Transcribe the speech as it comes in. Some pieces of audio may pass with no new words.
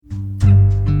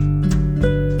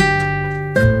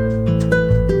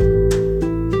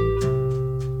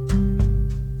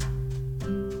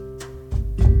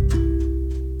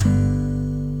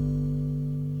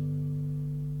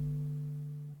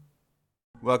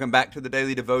Welcome back to the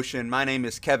Daily Devotion. My name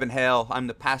is Kevin Hale. I'm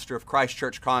the pastor of Christ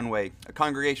Church Conway, a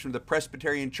congregation of the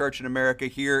Presbyterian Church in America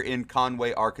here in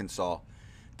Conway, Arkansas.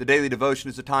 The Daily Devotion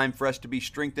is a time for us to be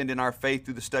strengthened in our faith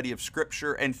through the study of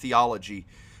Scripture and theology.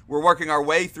 We're working our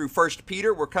way through 1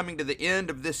 Peter. We're coming to the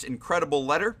end of this incredible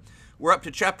letter. We're up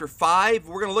to chapter 5.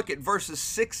 We're going to look at verses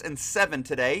 6 and 7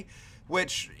 today,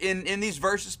 which in these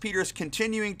verses, Peter is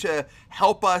continuing to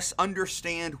help us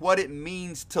understand what it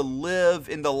means to live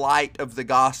in the light of the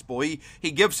gospel.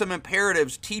 He gives some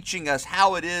imperatives teaching us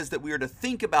how it is that we are to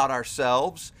think about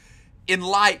ourselves in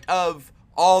light of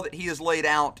all that he has laid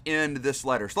out in this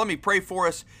letter. So let me pray for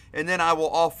us, and then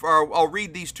I'll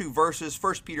read these two verses,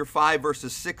 1 Peter 5,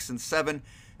 verses 6 and 7,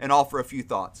 and offer a few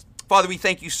thoughts. Father, we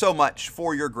thank you so much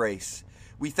for your grace.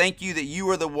 We thank you that you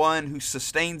are the one who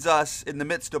sustains us in the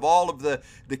midst of all of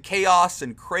the chaos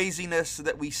and craziness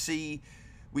that we see.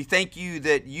 We thank you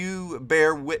that you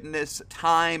bear witness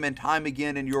time and time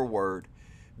again in your word,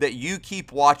 that you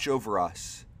keep watch over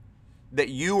us, that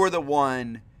you are the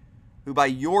one who by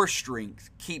your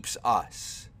strength keeps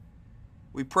us.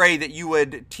 We pray that you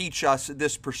would teach us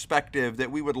this perspective, that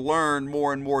we would learn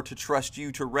more and more to trust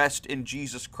you, to rest in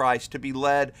Jesus Christ, to be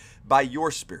led by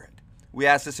your Spirit. We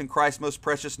ask this in Christ's most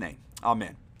precious name.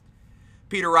 Amen.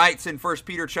 Peter writes in 1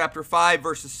 Peter chapter 5,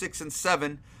 verses 6 and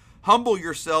 7, "Humble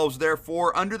yourselves,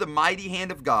 therefore, under the mighty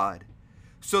hand of God,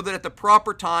 so that at the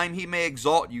proper time he may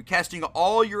exalt you, casting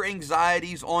all your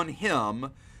anxieties on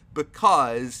him,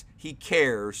 because he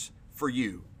cares for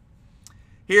you."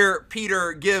 Here,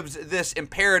 Peter gives this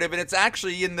imperative, and it's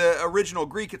actually in the original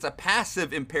Greek, it's a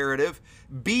passive imperative.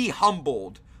 Be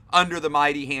humbled under the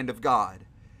mighty hand of God.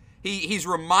 He's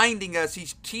reminding us,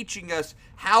 he's teaching us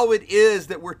how it is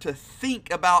that we're to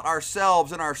think about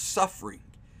ourselves and our suffering.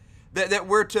 That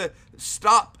we're to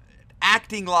stop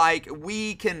acting like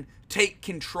we can take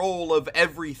control of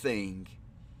everything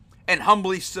and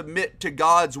humbly submit to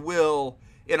God's will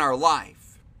in our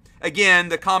life. Again,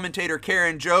 the commentator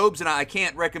Karen Jobes, and I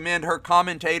can't recommend her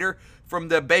commentator from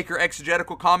the Baker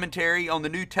Exegetical Commentary on the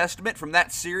New Testament, from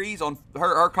that series, on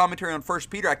her commentary on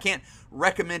 1 Peter, I can't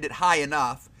recommend it high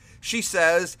enough. She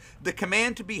says, the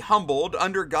command to be humbled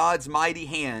under God's mighty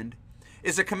hand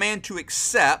is a command to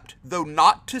accept, though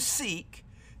not to seek,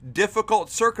 difficult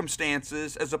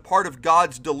circumstances as a part of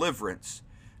God's deliverance,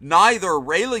 neither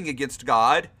railing against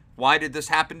God, why did this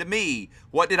happen to me?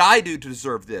 What did I do to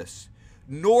deserve this?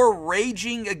 Nor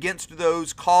raging against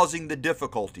those causing the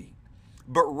difficulty,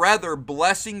 but rather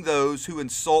blessing those who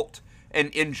insult and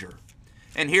injure.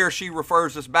 And here she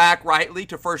refers us back rightly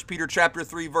to 1 Peter chapter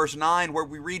 3, verse 9, where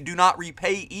we read, "Do not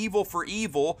repay evil for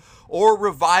evil or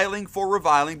reviling for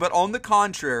reviling, but on the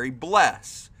contrary,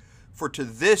 bless. For to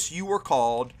this you were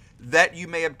called, that you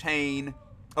may obtain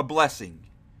a blessing."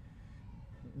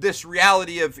 This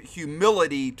reality of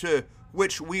humility to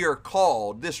which we are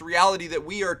called, this reality that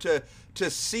we are to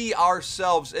see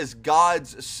ourselves as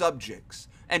God's subjects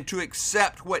and to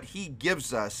accept what he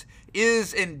gives us,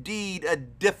 is indeed a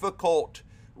difficult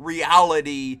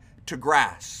reality to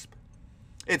grasp.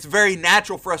 It's very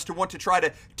natural for us to want to try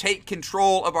to take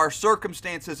control of our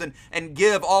circumstances and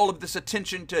give all of this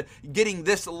attention to getting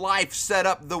this life set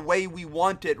up the way we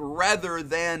want it, rather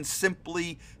than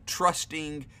simply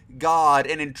trusting God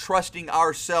and entrusting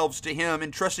ourselves to him,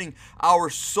 entrusting our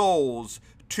souls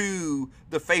to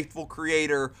the faithful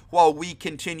Creator while we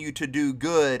continue to do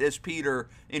good, as Peter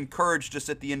encouraged us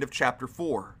at the end of chapter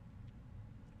 4.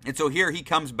 And so here he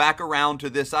comes back around to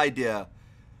this idea,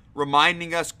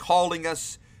 reminding us, calling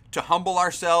us to humble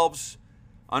ourselves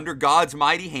under God's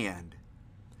mighty hand,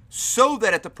 so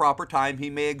that at the proper time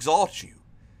he may exalt you.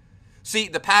 See,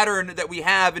 the pattern that we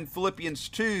have in Philippians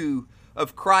 2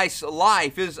 of Christ's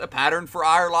life is a pattern for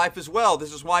our life as well.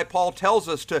 This is why Paul tells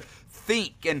us to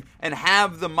think and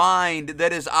have the mind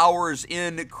that is ours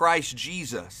in Christ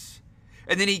Jesus.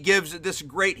 And then he gives this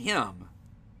great hymn,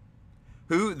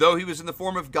 who, though he was in the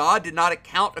form of God, did not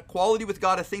account equality with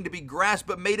God a thing to be grasped,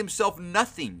 but made himself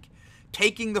nothing,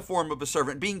 taking the form of a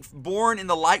servant, being born in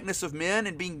the likeness of men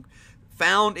and being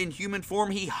found in human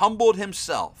form, he humbled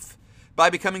himself by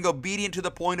becoming obedient to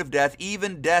the point of death,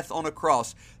 even death on a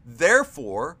cross.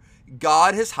 Therefore,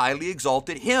 God has highly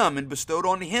exalted him and bestowed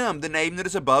on him the name that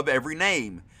is above every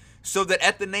name, so that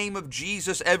at the name of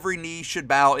Jesus every knee should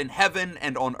bow in heaven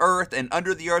and on earth and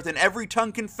under the earth, and every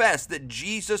tongue confess that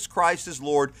Jesus Christ is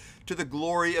Lord, to the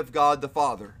glory of God the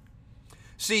Father.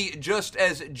 See, just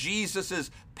as Jesus'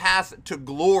 path to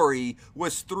glory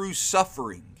was through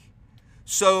suffering,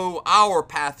 so our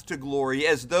path to glory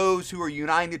as those who are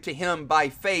united to him by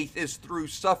faith is through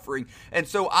suffering. And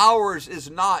so ours is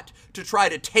not to try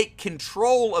to take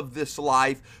control of this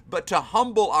life, but to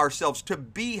humble ourselves, to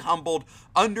be humbled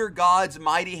under God's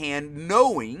mighty hand,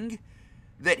 knowing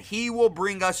that he will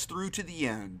bring us through to the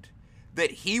end,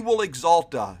 that he will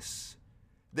exalt us,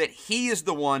 that he is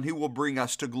the one who will bring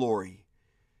us to glory,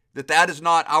 that is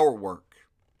not our work.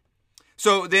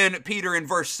 So then Peter in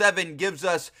verse 7 gives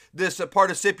us this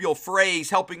participial phrase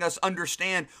helping us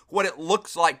understand what it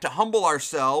looks like to humble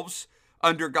ourselves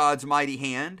under God's mighty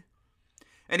hand.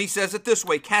 And he says it this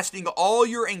way, casting all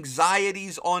your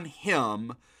anxieties on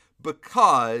him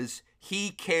because he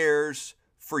cares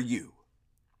for you.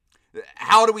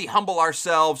 How do we humble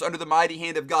ourselves under the mighty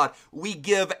hand of God? We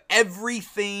give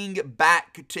everything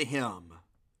back to him.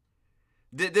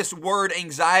 This word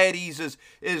anxieties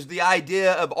is the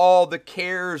idea of all the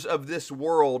cares of this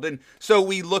world. And so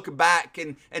we look back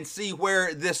and see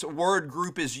where this word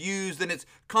group is used, and it's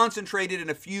concentrated in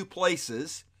a few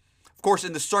places. Of course,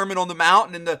 in the Sermon on the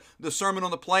Mount and in the Sermon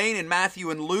on the Plain in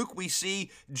Matthew and Luke, we see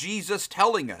Jesus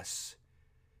telling us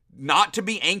not to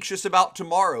be anxious about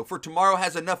tomorrow, for tomorrow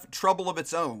has enough trouble of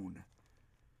its own.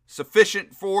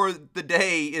 Sufficient for the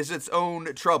day is its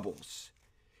own troubles.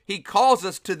 He calls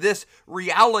us to this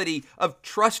reality of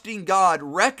trusting God,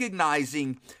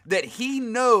 recognizing that he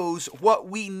knows what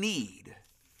we need,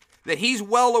 that he's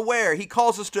well aware. He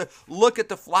calls us to look at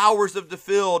the flowers of the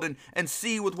field and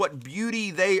see with what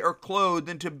beauty they are clothed,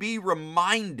 and to be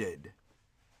reminded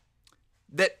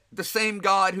that the same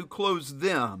God who clothes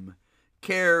them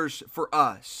cares for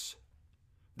us.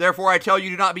 Therefore, I tell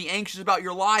you, do not be anxious about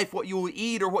your life, what you will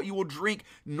eat or what you will drink,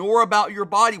 nor about your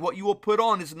body, what you will put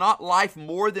on. Is not life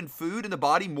more than food, and the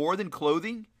body more than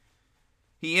clothing?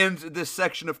 He ends this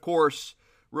section, of course,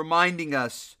 reminding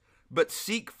us, but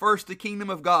seek first the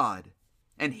kingdom of God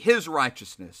and his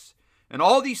righteousness, and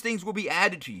all these things will be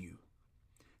added to you.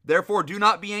 Therefore, do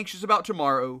not be anxious about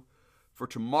tomorrow, for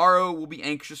tomorrow will be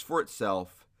anxious for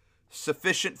itself.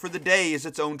 Sufficient for the day is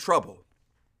its own trouble.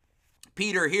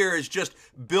 Peter here is just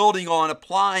building on,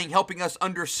 applying, helping us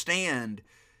understand,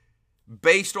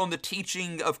 based on the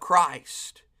teaching of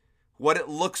Christ, what it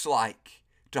looks like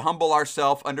to humble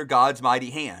ourselves under God's mighty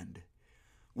hand.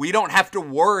 We don't have to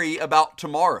worry about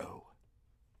tomorrow.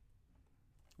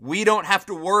 We don't have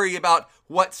to worry about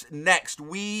what's next.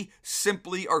 We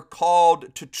simply are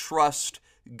called to trust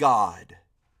God.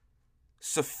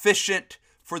 Sufficient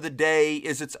for the day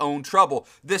is its own trouble.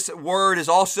 This word is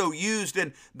also used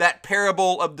in that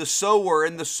parable of the sower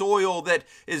and the soil that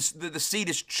is, the seed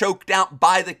is choked out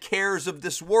by the cares of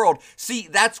this world. See,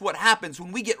 that's what happens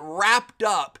when we get wrapped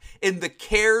up in the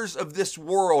cares of this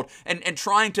world and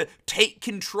trying to take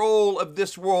control of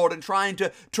this world and trying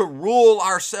to rule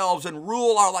ourselves and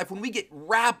rule our life. When we get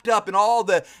wrapped up in all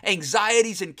the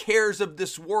anxieties and cares of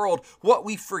this world, what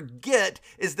we forget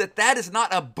is that is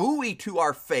not a buoy to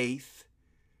our faith,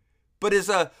 but is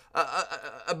a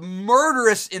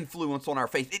murderous influence on our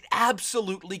faith. It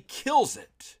absolutely kills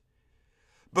it,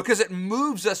 because it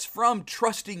moves us from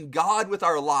trusting God with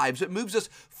our lives. It moves us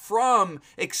from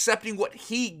accepting what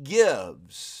he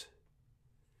gives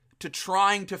to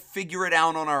trying to figure it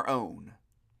out on our own,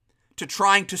 to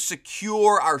trying to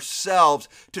secure ourselves,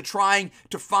 to trying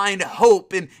to find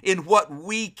hope in what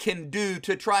we can do,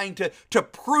 to trying to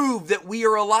prove that we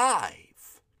are alive.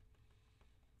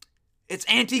 It's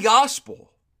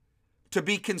anti-gospel to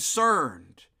be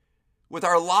concerned with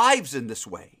our lives in this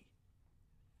way.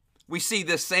 We see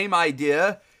this same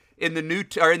idea in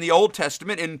the Old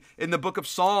Testament in the book of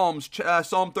Psalms,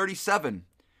 Psalm 37,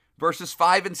 verses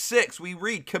 5 and 6. We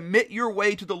read, "Commit your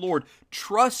way to the Lord,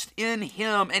 trust in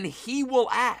him, and he will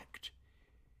act.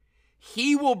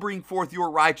 He will bring forth your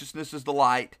righteousness as the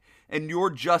light, and your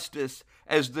justice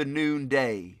as the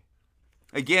noonday."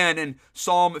 Again, in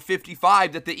Psalm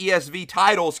 55, that the ESV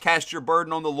titles, "Cast Your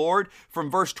Burden on the Lord." From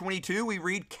verse 22, we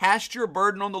read, "Cast your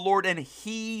burden on the Lord, and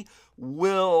he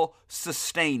will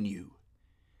sustain you.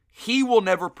 He will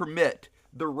never permit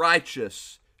the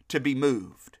righteous to be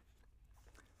moved."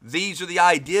 These are the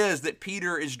ideas that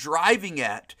Peter is driving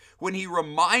at when he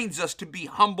reminds us to be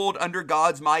humbled under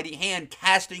God's mighty hand,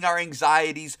 casting our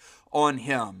anxieties on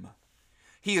him.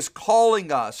 He is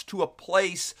calling us to a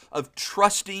place of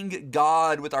trusting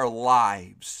God with our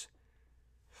lives,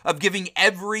 of giving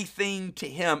everything to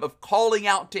him, of calling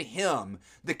out to him,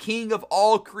 the King of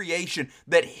all creation,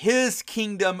 that his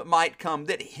kingdom might come,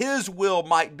 that his will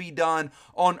might be done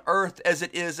on earth as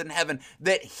it is in heaven,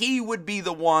 that he would be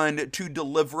the one to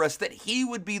deliver us, that he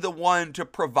would be the one to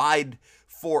provide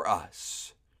for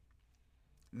us.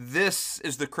 This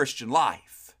is the Christian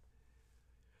life.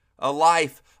 a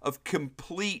life of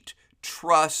complete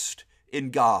trust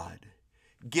in God,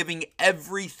 giving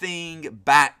everything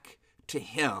back to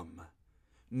Him,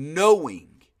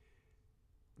 knowing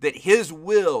that His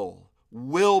will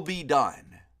be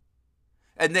done,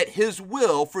 and that His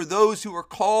will for those who are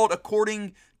called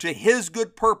according to His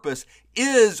good purpose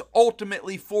is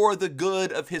ultimately for the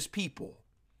good of His people.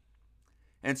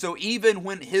 And so even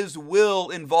when His will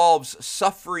involves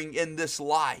suffering in this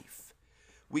life,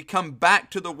 we come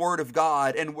back to the Word of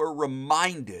God and we're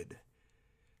reminded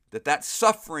that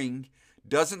suffering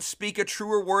doesn't speak a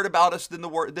truer word about us than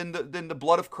the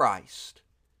blood of Christ.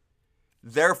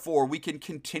 Therefore, we can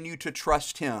continue to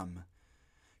trust Him,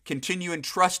 continue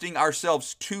entrusting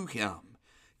ourselves to Him,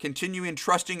 continue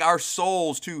entrusting our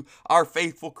souls to our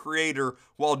faithful Creator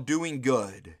while doing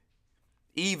good,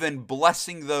 even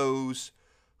blessing those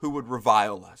who would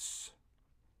revile us.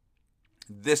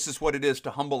 This is what it is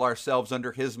to humble ourselves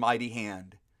under His mighty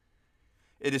hand.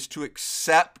 It is to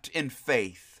accept in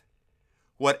faith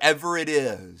whatever it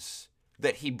is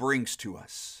that He brings to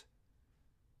us,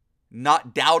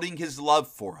 not doubting His love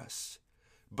for us,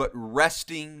 but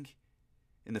resting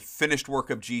in the finished work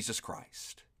of Jesus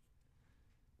Christ.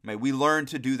 May we learn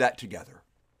to do that together.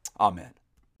 Amen.